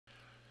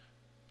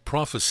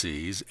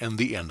Prophecies and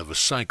the End of a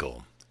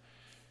Cycle.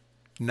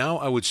 Now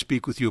I would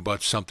speak with you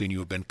about something you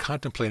have been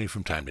contemplating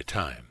from time to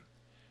time.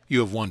 You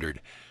have wondered,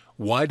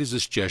 why does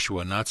this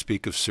Jeshua not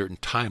speak of certain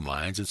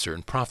timelines and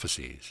certain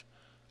prophecies?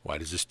 Why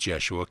does this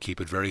Jeshua keep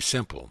it very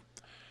simple?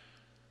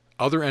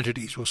 Other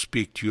entities will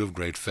speak to you of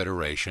great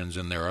federations,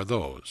 and there are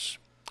those.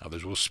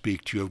 Others will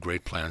speak to you of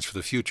great plans for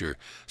the future,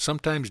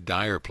 sometimes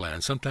dire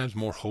plans, sometimes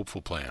more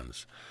hopeful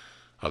plans.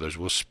 Others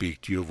will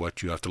speak to you of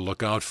what you have to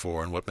look out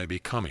for and what may be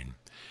coming.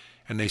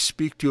 And they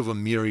speak to you of a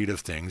myriad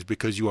of things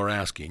because you are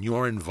asking, you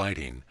are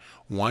inviting,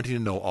 wanting to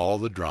know all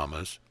the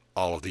dramas,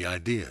 all of the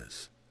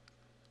ideas.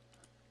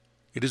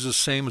 It is the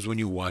same as when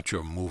you watch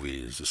your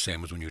movies, the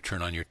same as when you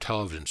turn on your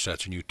television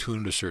sets and you tune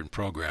into certain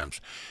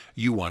programs.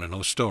 You want to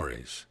know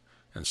stories.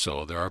 And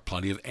so there are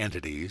plenty of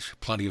entities,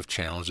 plenty of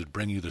channels that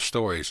bring you the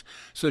stories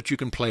so that you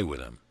can play with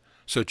them,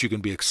 so that you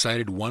can be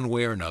excited one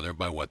way or another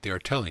by what they are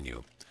telling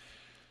you.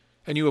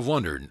 And you have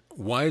wondered,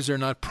 why is there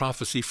not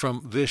prophecy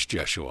from this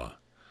Jeshua?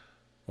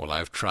 Well,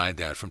 I've tried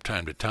that from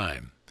time to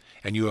time,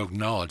 and you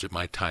acknowledge that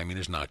my timing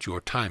is not your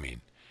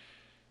timing.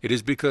 It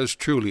is because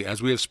truly,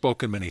 as we have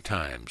spoken many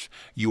times,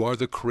 you are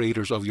the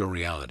creators of your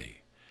reality,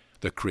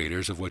 the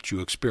creators of what you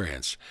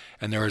experience,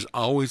 and there is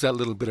always that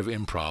little bit of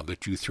improv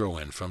that you throw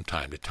in from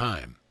time to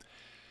time.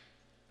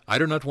 I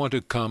do not want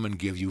to come and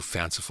give you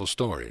fanciful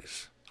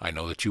stories. I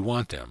know that you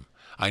want them.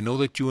 I know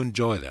that you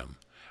enjoy them,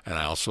 and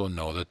I also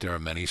know that there are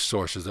many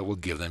sources that will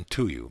give them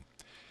to you.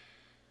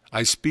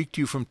 I speak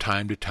to you from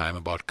time to time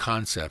about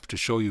concepts to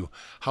show you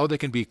how they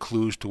can be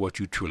clues to what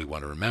you truly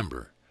want to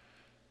remember.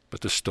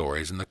 But the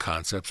stories and the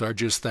concepts are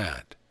just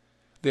that.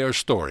 They are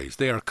stories,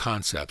 they are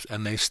concepts,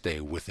 and they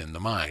stay within the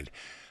mind.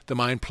 The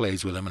mind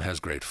plays with them and has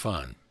great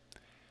fun.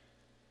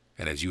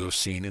 And as you have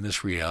seen in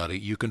this reality,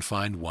 you can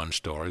find one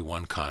story,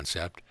 one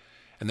concept,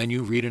 and then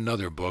you read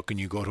another book and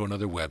you go to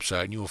another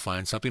website and you will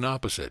find something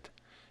opposite.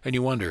 And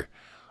you wonder,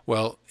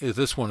 well, if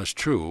this one is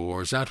true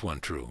or is that one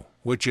true?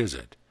 Which is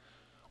it?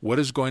 What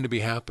is going to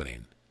be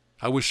happening?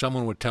 I wish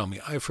someone would tell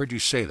me, I've heard you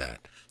say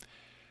that.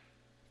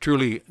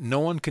 Truly, no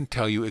one can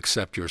tell you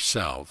except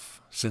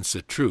yourself, since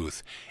the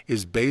truth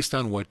is based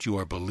on what you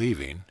are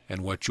believing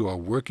and what you are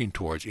working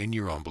towards in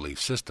your own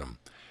belief system.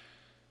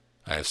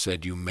 I have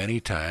said to you many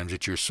times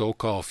that your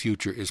so-called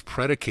future is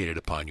predicated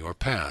upon your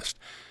past,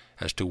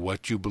 as to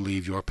what you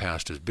believe your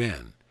past has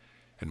been,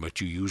 and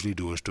what you usually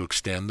do is to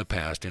extend the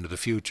past into the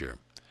future.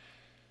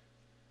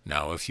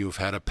 Now, if you have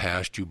had a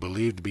past you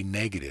believe to be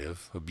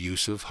negative,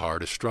 abusive,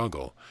 hard, a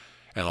struggle,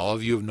 and all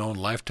of you have known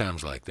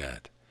lifetimes like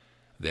that,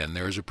 then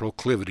there is a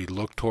proclivity to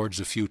look towards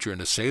the future and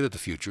to say that the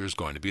future is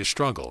going to be a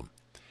struggle.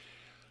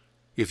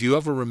 If you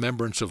have a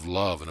remembrance of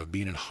love and of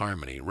being in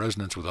harmony,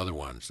 resonance with other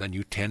ones, then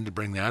you tend to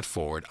bring that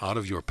forward out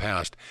of your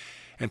past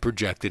and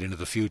project it into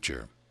the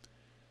future.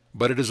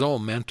 But it is all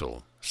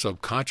mental,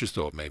 subconscious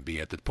though it may be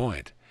at that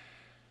point.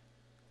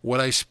 What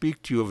I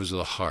speak to you of is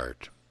the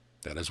heart.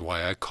 That is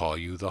why I call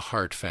you the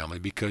heart family,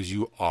 because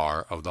you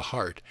are of the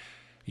heart.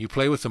 You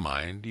play with the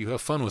mind, you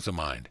have fun with the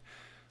mind.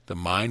 The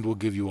mind will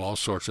give you all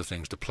sorts of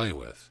things to play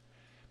with.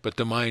 But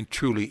the mind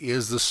truly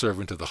is the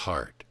servant of the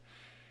heart.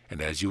 And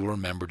as you will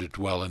remember to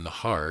dwell in the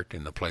heart,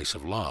 in the place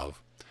of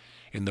love,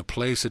 in the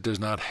place that does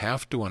not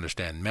have to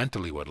understand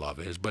mentally what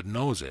love is, but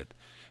knows it,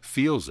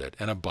 feels it,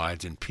 and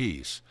abides in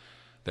peace,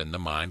 then the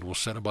mind will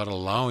set about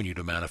allowing you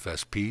to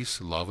manifest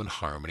peace, love, and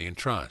harmony and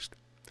trust.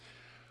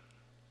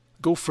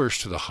 Go first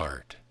to the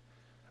heart.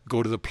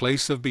 Go to the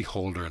place of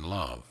beholder and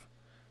love.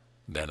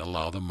 Then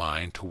allow the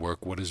mind to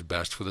work what is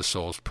best for the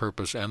soul's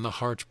purpose and the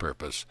heart's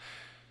purpose.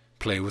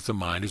 Play with the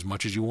mind as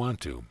much as you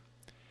want to.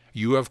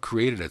 You have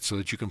created it so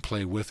that you can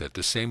play with it,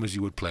 the same as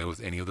you would play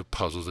with any of the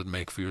puzzles that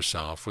make for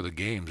yourself or the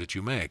games that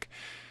you make.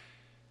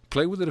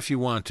 Play with it if you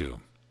want to,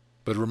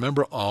 but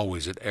remember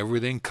always that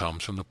everything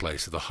comes from the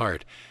place of the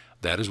heart.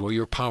 That is where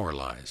your power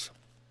lies.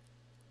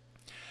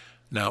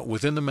 Now,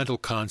 within the mental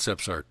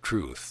concepts are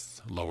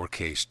truth,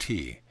 lowercase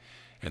t,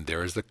 and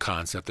there is the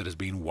concept that is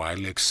being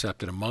widely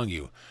accepted among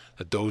you,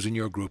 that those in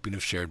your grouping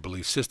of shared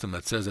belief system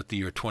that says that the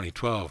year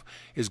 2012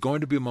 is going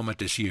to be a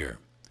momentous year,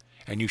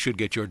 and you should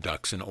get your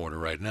ducks in order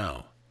right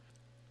now.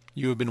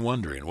 You have been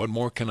wondering, what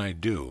more can I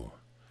do?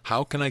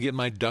 How can I get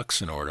my ducks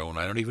in order when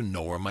I don't even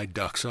know where my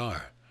ducks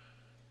are?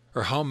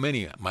 Or how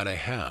many might I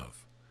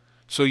have?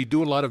 So you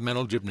do a lot of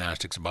mental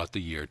gymnastics about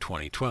the year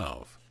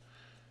 2012.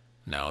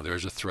 Now there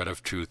is a thread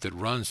of truth that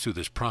runs through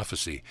this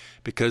prophecy,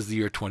 because the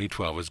year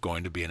 2012 is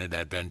going to be an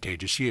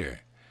advantageous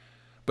year.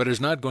 But it is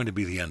not going to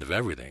be the end of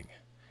everything.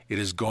 It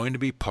is going to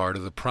be part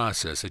of the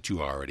process that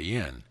you are already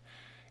in.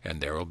 And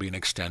there will be an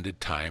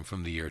extended time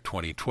from the year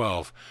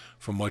 2012,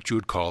 from what you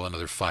would call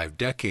another 5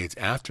 decades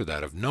after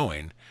that of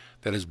knowing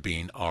that is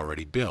being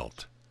already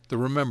built. The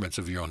remembrance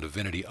of your own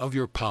divinity, of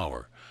your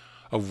power,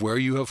 of where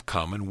you have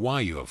come and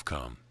why you have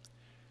come.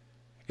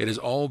 It has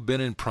all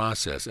been in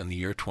process, and the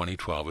year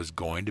 2012 is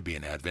going to be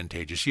an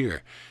advantageous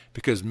year,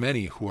 because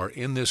many who are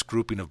in this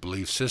grouping of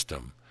belief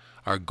system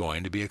are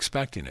going to be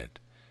expecting it,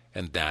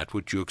 and that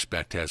which you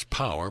expect has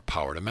power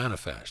to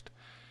manifest.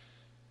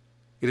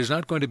 It is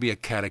not going to be a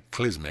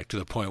cataclysmic to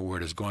the point where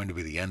it is going to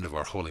be the end of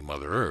our Holy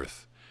Mother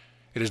Earth.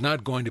 It is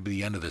not going to be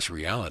the end of this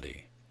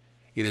reality.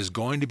 It is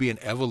going to be an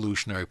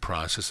evolutionary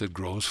process that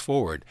grows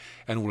forward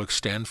and will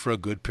extend for a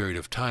good period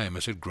of time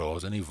as it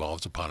grows and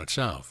evolves upon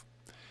itself.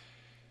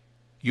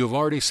 You have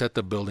already set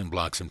the building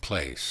blocks in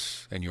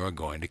place, and you are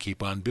going to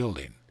keep on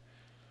building.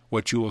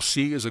 What you will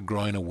see is a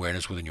growing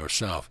awareness within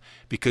yourself,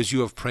 because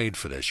you have prayed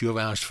for this, you have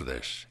asked for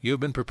this, you have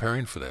been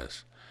preparing for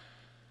this.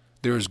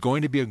 There is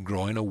going to be a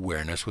growing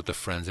awareness with the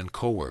friends and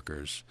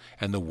co-workers,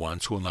 and the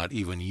ones who will not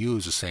even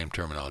use the same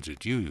terminology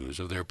that you use,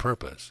 of their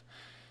purpose.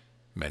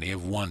 Many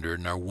have wondered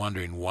and are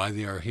wondering why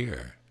they are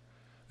here.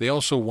 They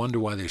also wonder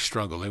why they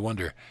struggle. They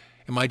wonder,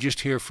 am I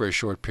just here for a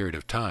short period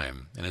of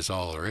time, and is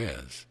all there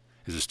is?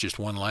 Is this just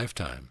one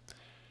lifetime?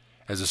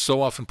 As is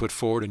so often put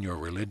forward in your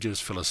religious,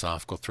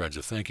 philosophical threads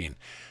of thinking,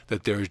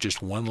 that there is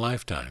just one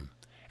lifetime,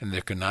 and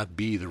there cannot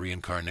be the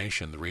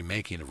reincarnation, the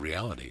remaking of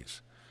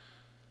realities.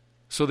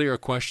 So they are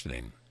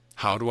questioning,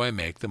 how do I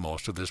make the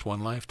most of this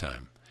one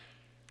lifetime?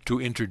 To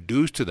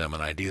introduce to them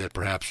an idea that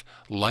perhaps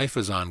life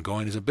is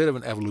ongoing is a bit of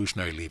an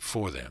evolutionary leap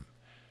for them.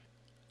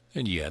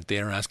 And yet they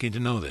are asking to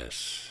know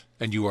this,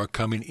 and you are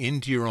coming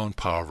into your own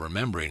power of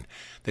remembering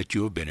that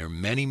you have been here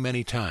many,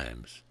 many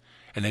times,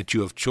 and that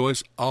you have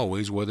choice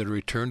always whether to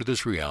return to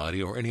this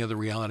reality or any other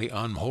reality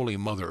on Holy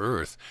Mother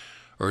Earth,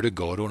 or to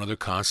go to another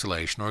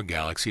constellation or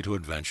galaxy to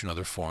adventure in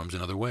other forms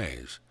and other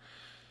ways.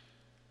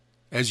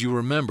 As you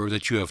remember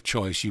that you have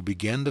choice, you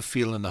begin to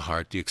feel in the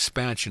heart the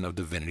expansion of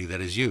divinity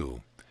that is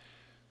you.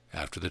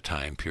 After the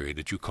time period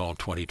that you call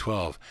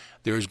 2012,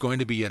 there is going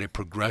to be yet a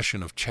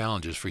progression of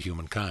challenges for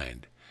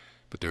humankind.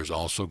 But there is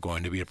also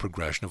going to be a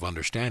progression of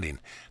understanding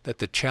that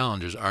the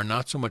challenges are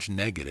not so much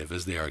negative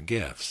as they are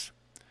gifts.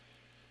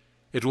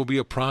 It will be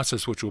a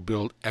process which will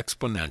build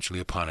exponentially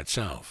upon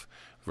itself,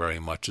 very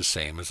much the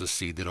same as a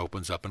seed that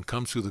opens up and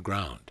comes through the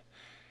ground.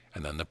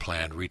 And then the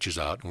plant reaches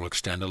out and will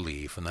extend a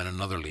leaf, and then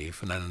another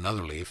leaf, and then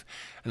another leaf,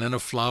 and then a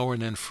flower,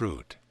 and then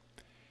fruit.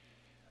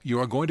 You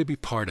are going to be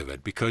part of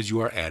it because you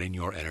are adding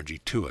your energy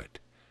to it.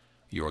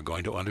 You are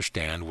going to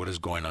understand what is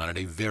going on at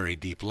a very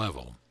deep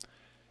level.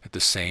 At the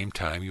same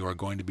time, you are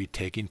going to be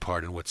taking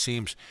part in what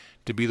seems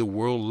to be the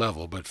world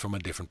level, but from a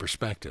different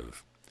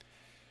perspective.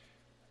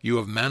 You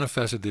have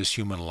manifested this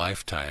human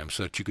lifetime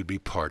so that you could be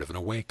part of an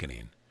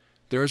awakening.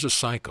 There is a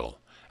cycle,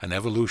 an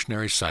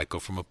evolutionary cycle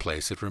from a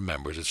place that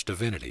remembers its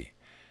divinity,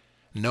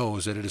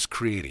 knows that it is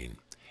creating,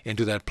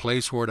 into that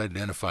place where it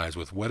identifies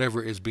with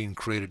whatever is being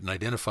created and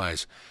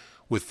identifies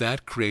with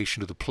that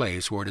creation to the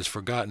place where it is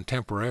forgotten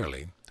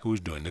temporarily who is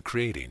doing the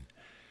creating.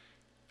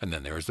 And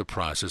then there is the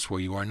process where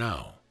you are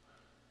now,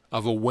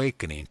 of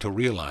awakening to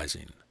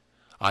realizing,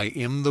 I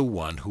am the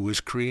one who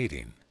is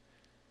creating.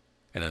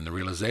 And then the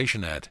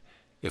realization that,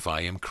 if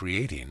I am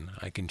creating,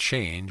 I can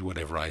change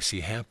whatever I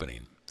see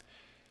happening.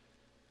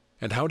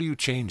 And how do you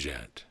change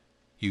that?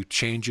 You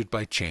change it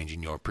by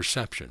changing your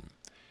perception.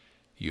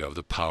 You have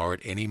the power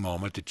at any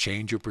moment to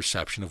change your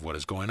perception of what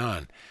is going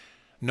on.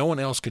 No one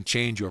else can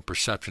change your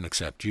perception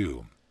except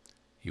you.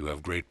 You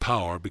have great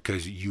power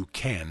because you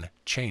can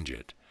change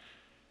it.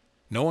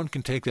 No one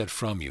can take that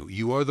from you.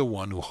 You are the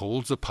one who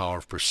holds the power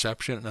of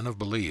perception and of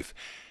belief,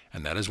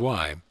 and that is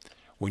why,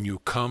 when you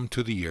come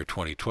to the year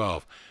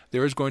 2012,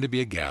 there is going to be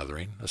a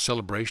gathering, a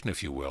celebration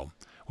if you will,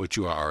 which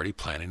you are already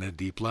planning at a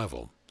deep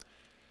level.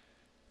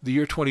 The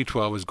year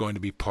 2012 is going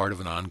to be part of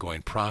an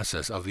ongoing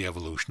process of the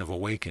evolution of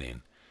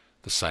awakening.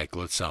 The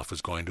cycle itself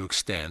is going to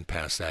extend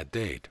past that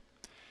date.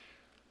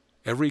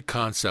 Every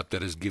concept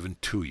that is given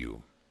to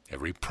you,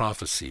 every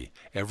prophecy,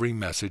 every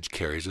message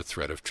carries a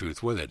thread of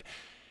truth with it.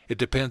 It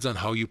depends on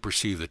how you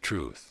perceive the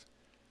truth.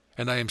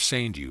 And I am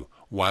saying to you,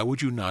 why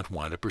would you not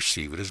want to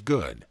perceive it as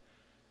good?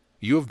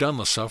 You have done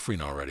the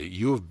suffering already.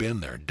 You have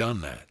been there,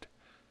 done that.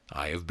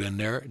 I have been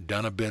there,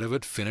 done a bit of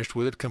it, finished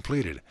with it,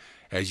 completed,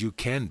 as you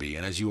can be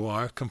and as you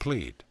are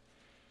complete.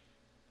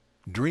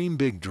 Dream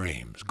big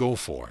dreams. Go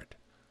for it.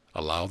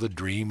 Allow the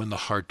dream and the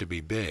heart to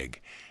be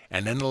big,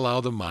 and then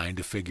allow the mind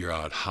to figure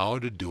out how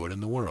to do it in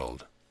the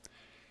world.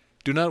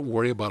 Do not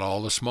worry about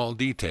all the small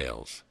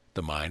details.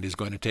 The mind is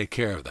going to take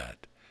care of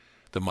that.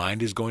 The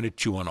mind is going to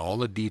chew on all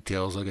the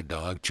details like a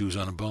dog chews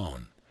on a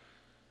bone.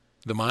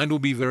 The mind will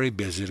be very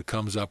busy. It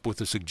comes up with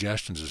the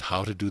suggestions as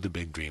how to do the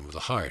big dream of the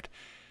heart.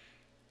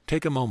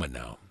 Take a moment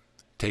now.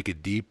 Take a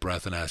deep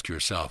breath and ask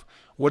yourself,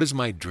 what is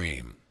my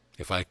dream?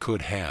 If I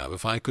could have,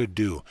 if I could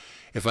do,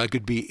 if I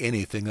could be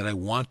anything that I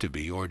want to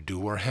be or do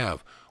or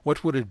have,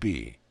 what would it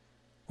be?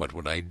 What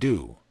would I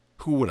do?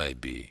 Who would I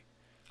be?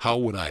 How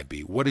would I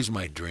be? What is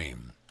my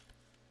dream?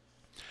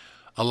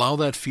 Allow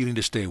that feeling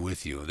to stay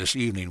with you. This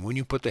evening, when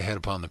you put the head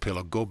upon the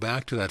pillow, go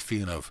back to that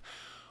feeling of,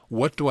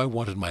 what do I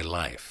want in my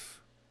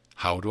life?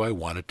 How do I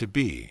want it to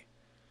be?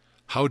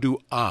 How do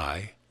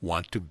I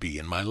want to be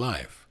in my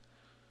life?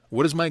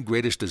 What is my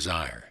greatest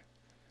desire?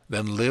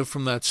 Then live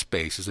from that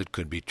space as it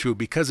could be true,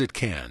 because it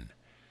can.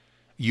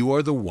 You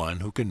are the one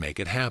who can make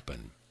it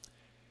happen.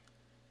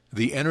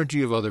 The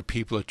energy of other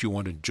people that you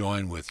want to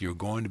join with, you're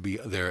going to be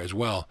there as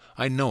well.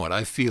 I know it.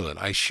 I feel it.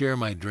 I share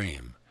my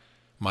dream.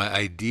 My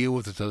idea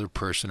with another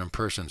person and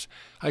persons,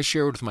 I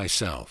share with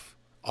myself,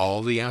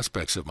 all the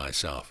aspects of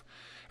myself,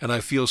 and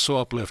I feel so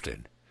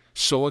uplifted,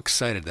 so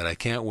excited that I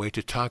can't wait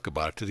to talk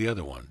about it to the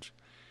other ones.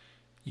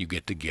 You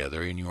get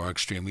together and you are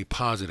extremely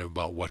positive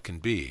about what can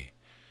be,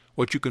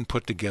 what you can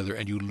put together,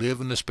 and you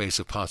live in the space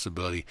of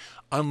possibility,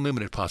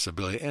 unlimited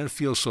possibility, and it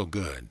feels so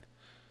good.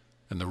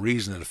 And the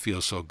reason that it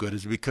feels so good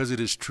is because it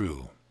is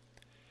true.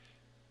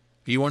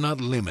 You are not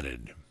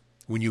limited.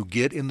 When you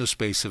get in the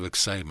space of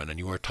excitement and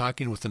you are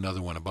talking with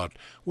another one about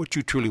what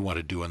you truly want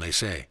to do, and they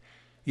say,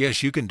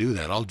 yes, you can do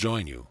that, I'll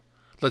join you.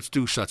 Let's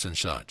do such and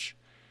such.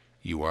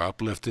 You are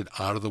uplifted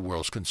out of the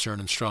world's concern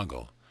and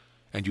struggle,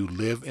 and you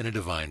live in a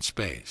divine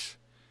space.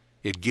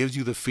 It gives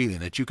you the feeling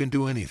that you can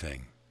do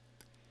anything.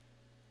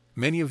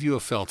 Many of you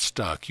have felt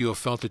stuck. You have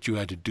felt that you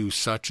had to do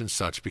such and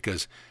such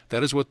because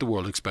that is what the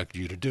world expected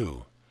you to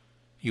do.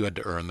 You had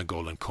to earn the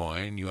golden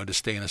coin. You had to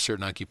stay in a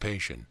certain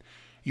occupation.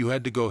 You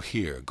had to go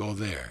here, go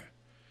there.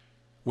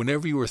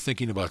 Whenever you are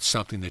thinking about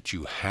something that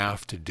you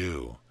have to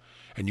do,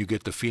 and you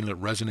get the feeling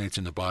it resonates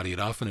in the body, it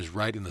often is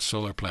right in the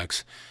solar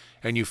plex,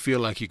 and you feel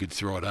like you could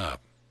throw it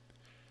up.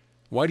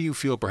 Why do you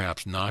feel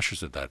perhaps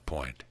nauseous at that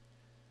point?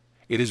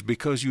 It is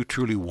because you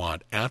truly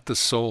want, at the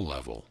soul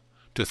level,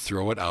 to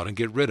throw it out and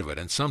get rid of it,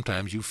 and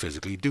sometimes you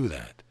physically do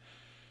that.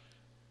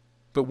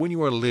 But when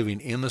you are living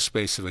in the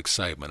space of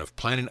excitement, of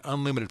planning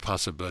unlimited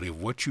possibility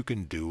of what you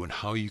can do and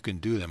how you can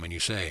do them, and you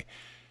say,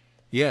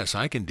 yes,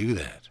 I can do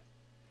that.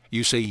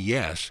 You say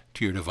yes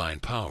to your divine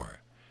power,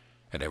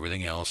 and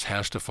everything else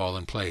has to fall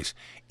in place,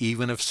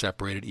 even if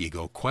separated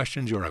ego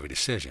questions your every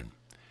decision.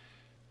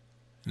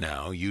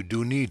 Now, you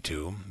do need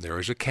to, there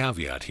is a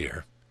caveat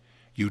here,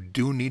 you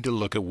do need to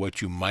look at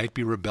what you might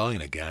be rebelling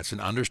against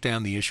and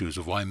understand the issues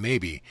of why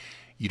maybe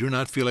you do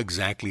not feel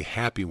exactly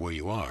happy where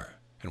you are,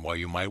 and why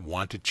you might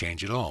want to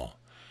change it all.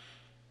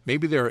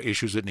 Maybe there are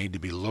issues that need to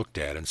be looked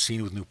at and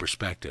seen with new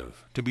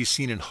perspective, to be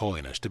seen in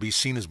holiness, to be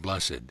seen as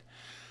blessed,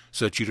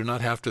 so that you do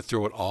not have to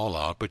throw it all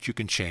out, but you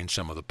can change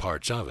some of the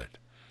parts of it.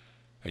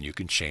 And you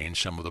can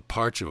change some of the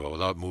parts of it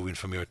without moving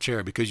from your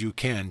chair, because you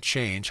can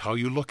change how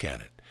you look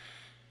at it.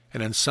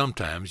 And then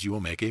sometimes you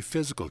will make a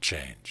physical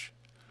change.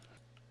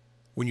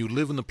 When you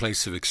live in the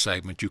place of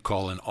excitement, you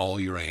call in all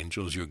your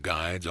angels, your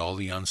guides, all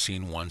the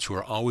unseen ones who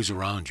are always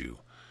around you,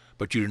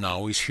 but you do not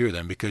always hear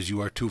them because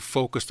you are too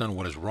focused on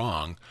what is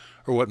wrong,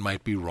 or what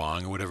might be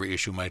wrong, or whatever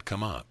issue might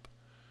come up.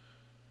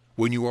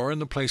 When you are in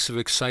the place of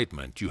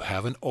excitement, you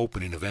have an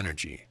opening of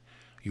energy.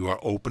 You are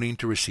opening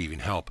to receiving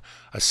help,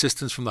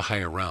 assistance from the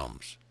higher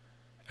realms.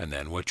 And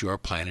then what you are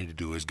planning to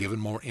do is given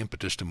more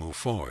impetus to move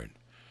forward.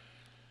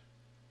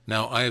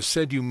 Now, I have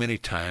said to you many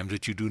times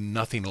that you do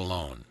nothing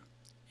alone.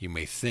 You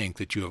may think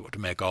that you have to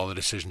make all the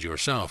decisions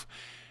yourself.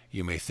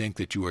 You may think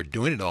that you are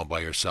doing it all by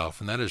yourself,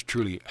 and that is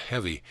truly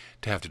heavy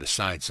to have to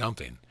decide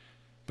something.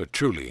 But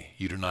truly,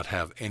 you do not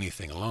have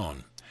anything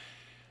alone.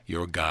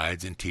 Your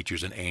guides and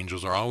teachers and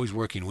angels are always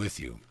working with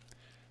you.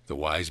 The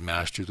wise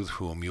masters with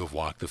whom you have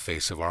walked the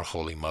face of our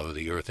Holy Mother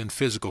the Earth in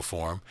physical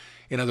form,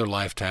 in other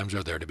lifetimes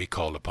are there to be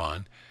called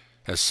upon,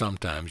 as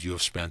sometimes you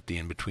have spent the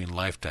in-between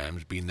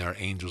lifetimes being their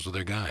angels or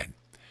their guide.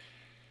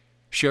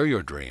 Share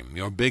your dream,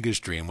 your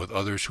biggest dream, with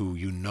others who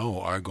you know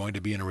are going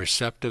to be in a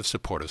receptive,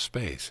 supportive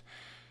space.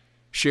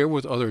 Share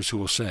with others who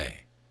will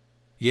say,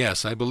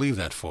 yes, I believe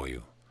that for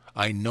you.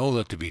 I know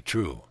that to be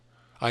true.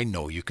 I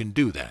know you can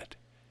do that.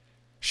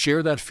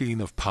 Share that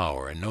feeling of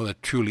power and know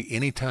that truly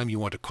any time you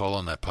want to call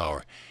on that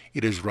power,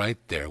 it is right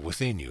there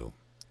within you.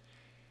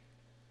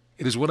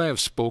 It is what I have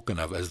spoken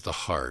of as the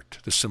heart,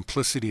 the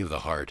simplicity of the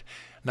heart,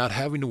 not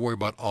having to worry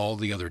about all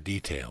the other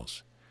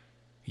details.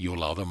 You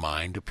allow the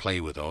mind to play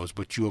with those,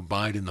 but you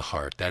abide in the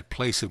heart, that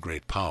place of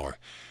great power,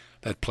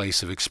 that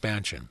place of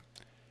expansion.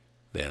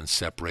 Then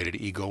separated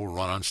ego will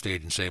run on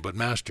stage and say, but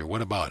Master,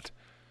 what about?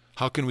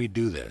 How can we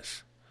do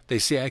this? They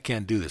say I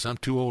can't do this. I'm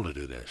too old to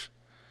do this.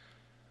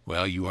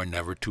 Well, you are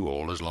never too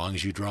old as long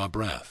as you draw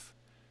breath.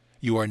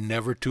 You are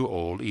never too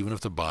old even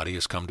if the body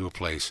has come to a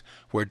place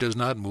where it does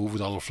not move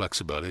with all the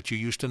flexibility that you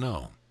used to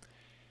know.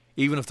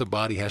 Even if the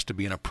body has to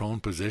be in a prone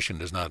position,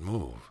 does not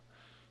move.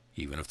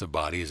 Even if the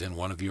body is in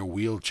one of your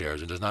wheelchairs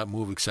and does not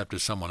move except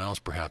as someone else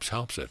perhaps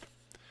helps it.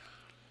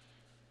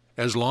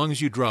 As long as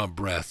you draw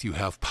breath, you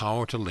have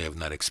power to live in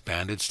that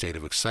expanded state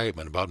of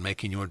excitement about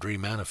making your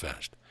dream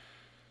manifest.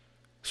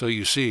 So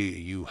you see,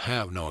 you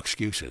have no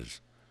excuses.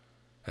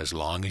 As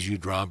long as you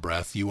draw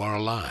breath, you are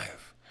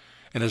alive.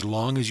 And as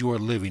long as you are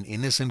living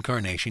in this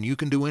incarnation, you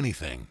can do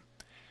anything.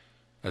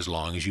 As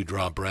long as you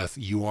draw breath,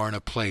 you are in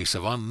a place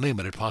of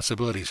unlimited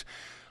possibilities.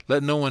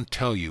 Let no one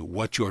tell you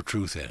what your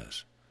truth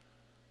is.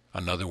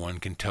 Another one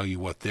can tell you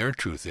what their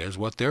truth is,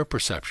 what their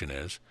perception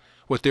is,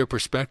 what their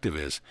perspective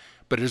is,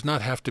 but it does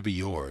not have to be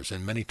yours,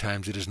 and many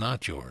times it is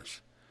not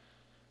yours.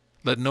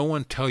 Let no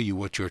one tell you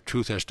what your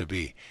truth has to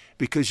be,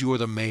 because you are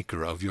the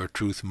maker of your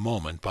truth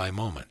moment by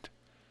moment.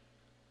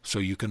 So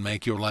you can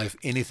make your life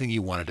anything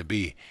you want it to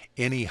be,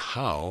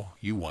 anyhow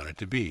you want it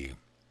to be.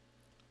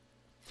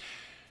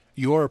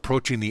 You are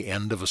approaching the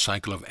end of a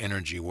cycle of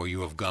energy where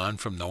you have gone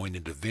from knowing the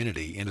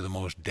divinity into the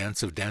most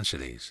dense of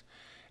densities,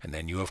 and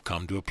then you have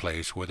come to a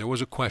place where there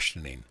was a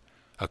questioning,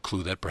 a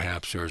clue that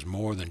perhaps there is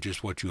more than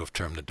just what you have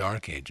termed the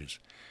Dark Ages.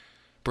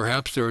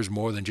 Perhaps there is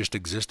more than just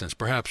existence.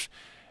 Perhaps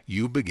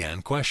you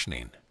began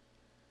questioning.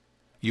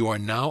 You are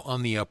now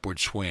on the upward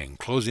swing,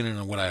 closing in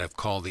on what I have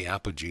called the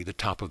apogee, the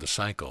top of the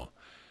cycle.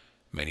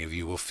 Many of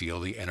you will feel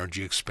the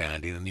energy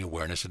expanding and the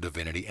awareness of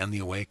divinity and the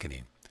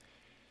awakening.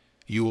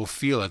 You will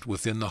feel it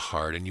within the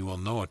heart, and you will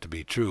know it to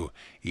be true,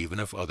 even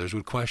if others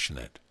would question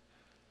it.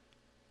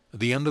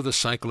 The end of the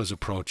cycle is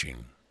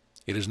approaching.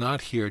 It is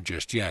not here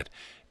just yet,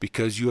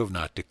 because you have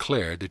not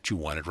declared that you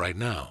want it right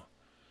now.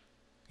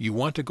 You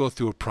want to go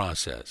through a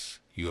process.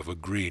 You have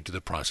agreed to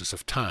the process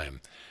of time.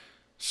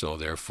 So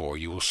therefore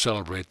you will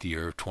celebrate the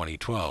year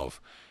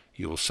 2012.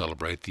 You will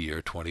celebrate the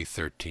year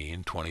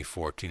 2013,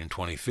 2014, and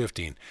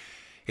 2015,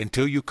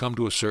 until you come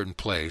to a certain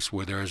place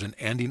where there is an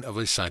ending of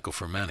a cycle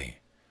for many.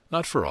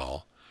 Not for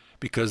all,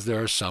 because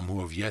there are some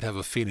who have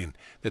a feeling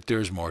that there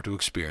is more to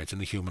experience in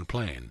the human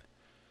plane.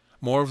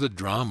 More of the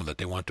drama that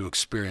they want to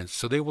experience,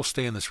 so they will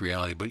stay in this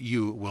reality, but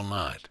you will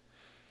not.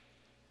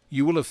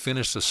 You will have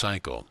finished the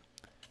cycle,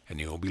 and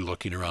you will be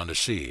looking around to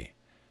see,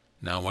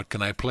 now what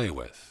can I play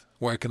with?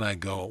 Where can I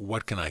go?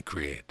 What can I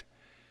create?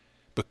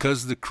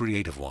 Because the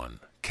Creative One,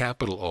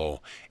 capital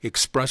O,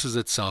 expresses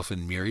itself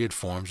in myriad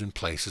forms and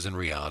places and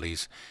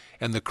realities,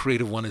 and the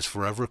Creative One is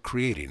forever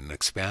creating and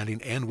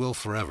expanding and will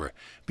forever,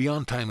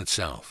 beyond time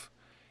itself,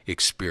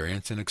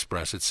 experience and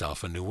express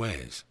itself in new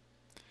ways.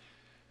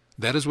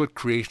 That is what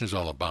creation is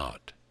all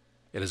about.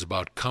 It is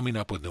about coming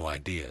up with new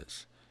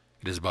ideas.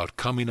 It is about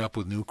coming up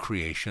with new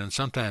creation and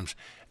sometimes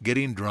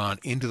getting drawn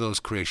into those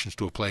creations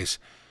to a place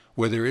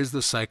where there is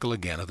the cycle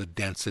again of the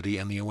density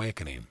and the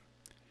awakening.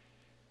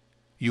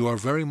 You are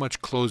very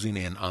much closing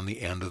in on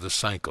the end of the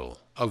cycle,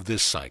 of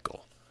this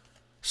cycle.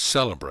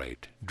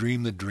 Celebrate,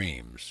 dream the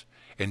dreams,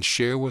 and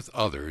share with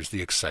others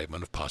the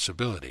excitement of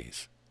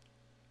possibilities.